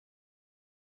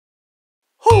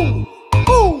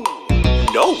Who?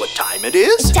 You know what time it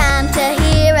is? It's time to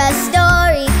hear a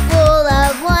story full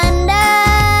of wonder.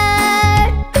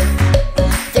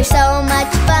 There's so much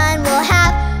fun we'll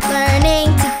have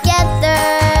learning together.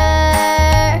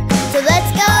 So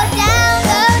let's go down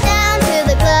to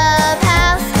the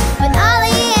clubhouse with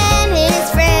Ollie and his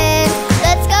friends.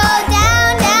 Let's go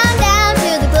down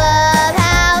to the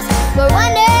clubhouse where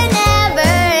wonder never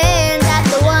ends at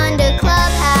the Wonder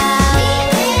Clubhouse.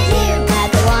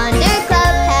 At the Wonder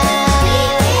Clubhouse.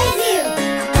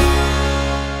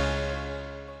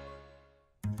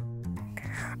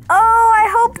 Oh, I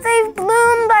hope they've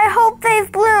bloomed. I hope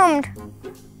they've bloomed.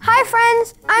 Hi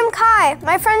friends, I'm Kai.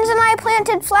 My friends and I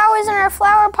planted flowers in our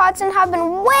flower pots and have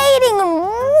been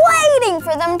waiting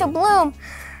for them to bloom.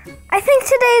 I think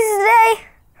today's the day,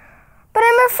 but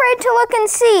I'm afraid to look and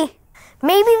see.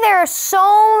 Maybe there are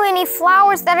so many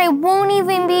flowers that I won't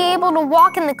even be able to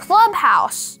walk in the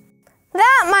clubhouse.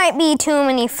 That might be too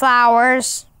many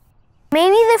flowers.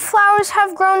 Maybe the flowers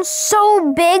have grown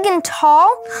so big and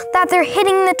tall that they're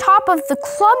hitting the top of the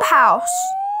clubhouse.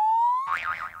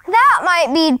 That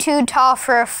might be too tall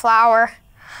for a flower.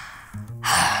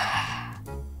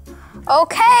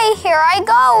 Okay, here I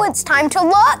go. It's time to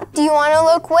look. Do you want to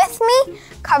look with me?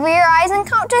 Cover your eyes and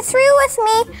count to 3 with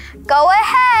me. Go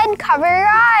ahead, cover your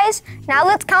eyes. Now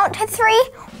let's count to 3.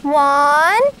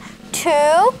 1, 2,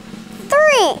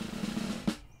 3.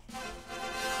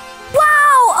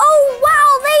 Wow! Oh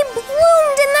wow! They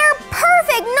bloomed and they're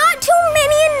perfect! Not too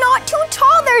many and not too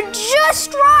tall. They're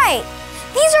just right.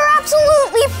 These are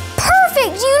absolutely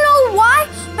perfect. Do you know why?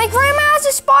 My grandma has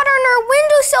a spot on her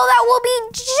windowsill that will be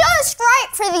just right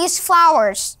for these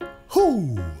flowers.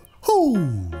 Who?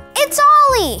 It's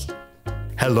Ollie.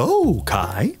 Hello,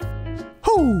 Kai.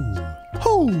 Who?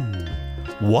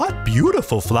 What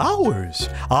beautiful flowers.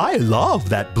 I love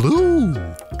that blue.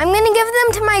 I'm gonna give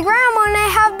them to my grandma when I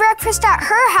have breakfast at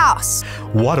her house.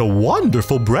 What a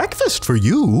wonderful breakfast for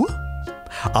you.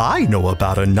 I know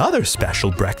about another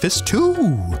special breakfast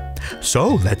too.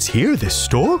 So let's hear this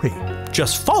story.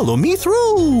 Just follow me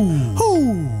through.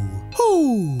 Who?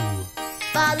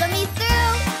 Follow me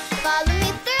through, follow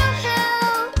me through, who?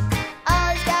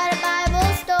 Ollie's got a Bible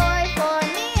story for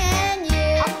me and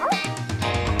you.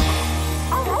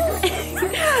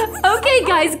 Okay,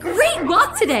 guys, great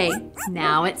walk today.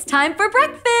 Now it's time for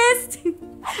breakfast.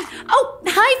 Oh,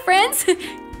 hi, friends.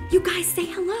 You guys say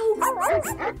hello.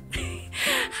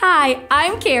 Hi,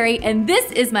 I'm Carrie, and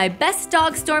this is my best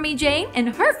dog, Stormy Jane,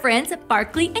 and her friends,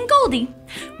 Barkley and Goldie.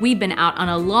 We've been out on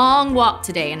a long walk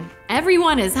today, and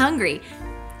everyone is hungry.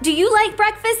 Do you like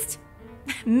breakfast?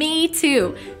 Me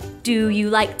too. Do you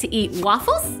like to eat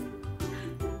waffles?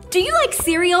 Do you like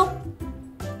cereal?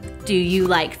 Do you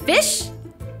like fish?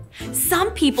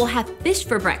 Some people have fish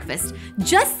for breakfast,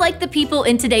 just like the people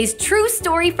in today's true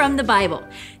story from the Bible.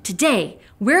 Today,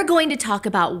 we're going to talk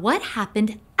about what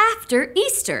happened after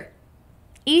Easter.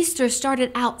 Easter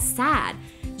started out sad.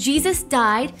 Jesus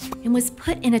died and was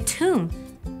put in a tomb.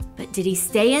 But did he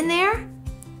stay in there?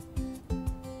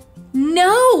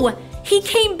 No! He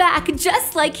came back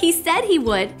just like he said he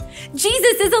would.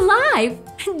 Jesus is alive!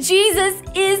 Jesus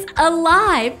is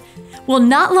alive! Well,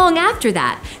 not long after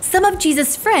that, some of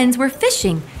Jesus' friends were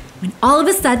fishing when all of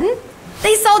a sudden,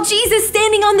 they saw Jesus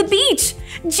standing on the beach.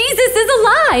 Jesus is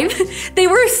alive! They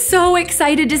were so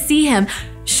excited to see him.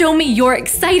 Show me your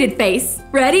excited face.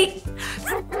 Ready?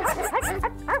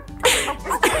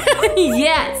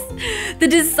 Yes! The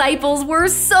disciples were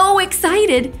so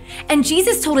excited. And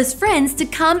Jesus told his friends to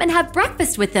come and have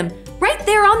breakfast with him right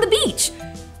there on the beach.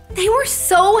 They were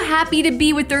so happy to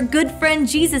be with their good friend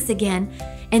Jesus again.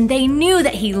 And they knew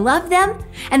that he loved them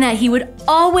and that he would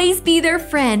always be their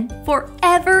friend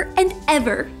forever and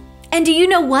ever. And do you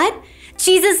know what?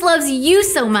 Jesus loves you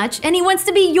so much and he wants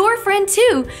to be your friend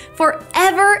too,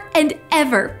 forever and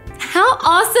ever. How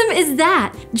awesome is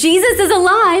that? Jesus is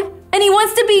alive and he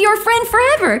wants to be your friend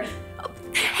forever.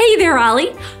 Hey there,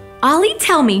 Ollie. Ollie,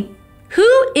 tell me,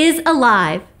 who is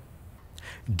alive?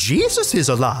 Jesus is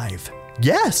alive.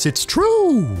 Yes, it's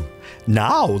true.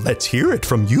 Now let's hear it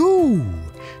from you.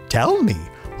 Tell me,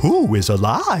 who is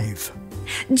alive?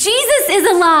 Jesus is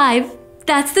alive.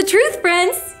 That's the truth,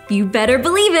 friends. You better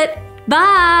believe it.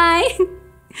 Bye.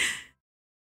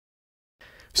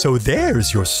 So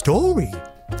there's your story,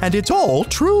 and it's all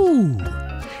true.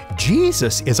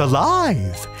 Jesus is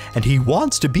alive, and he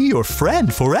wants to be your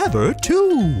friend forever,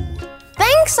 too.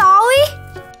 Thanks, Ollie.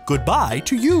 Goodbye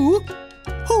to you.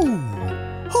 Who?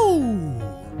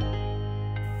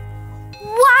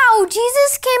 Wow,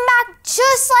 Jesus came back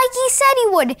just like he said he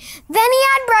would. Then he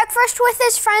had breakfast with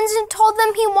his friends and told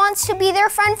them he wants to be their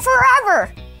friend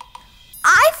forever.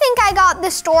 I think I got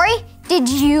the story. Did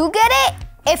you get it?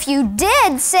 If you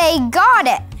did, say got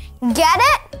it. Get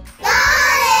it?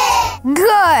 Got it!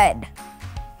 Good.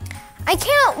 I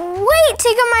can't wait to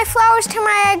give my flowers to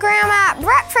my grandma at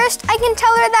breakfast. I can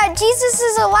tell her that Jesus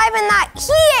is alive and that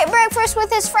he ate breakfast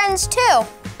with his friends too.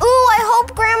 Ooh, I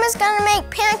hope grandma's gonna make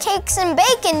pancakes and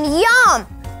bacon.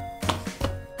 Yum!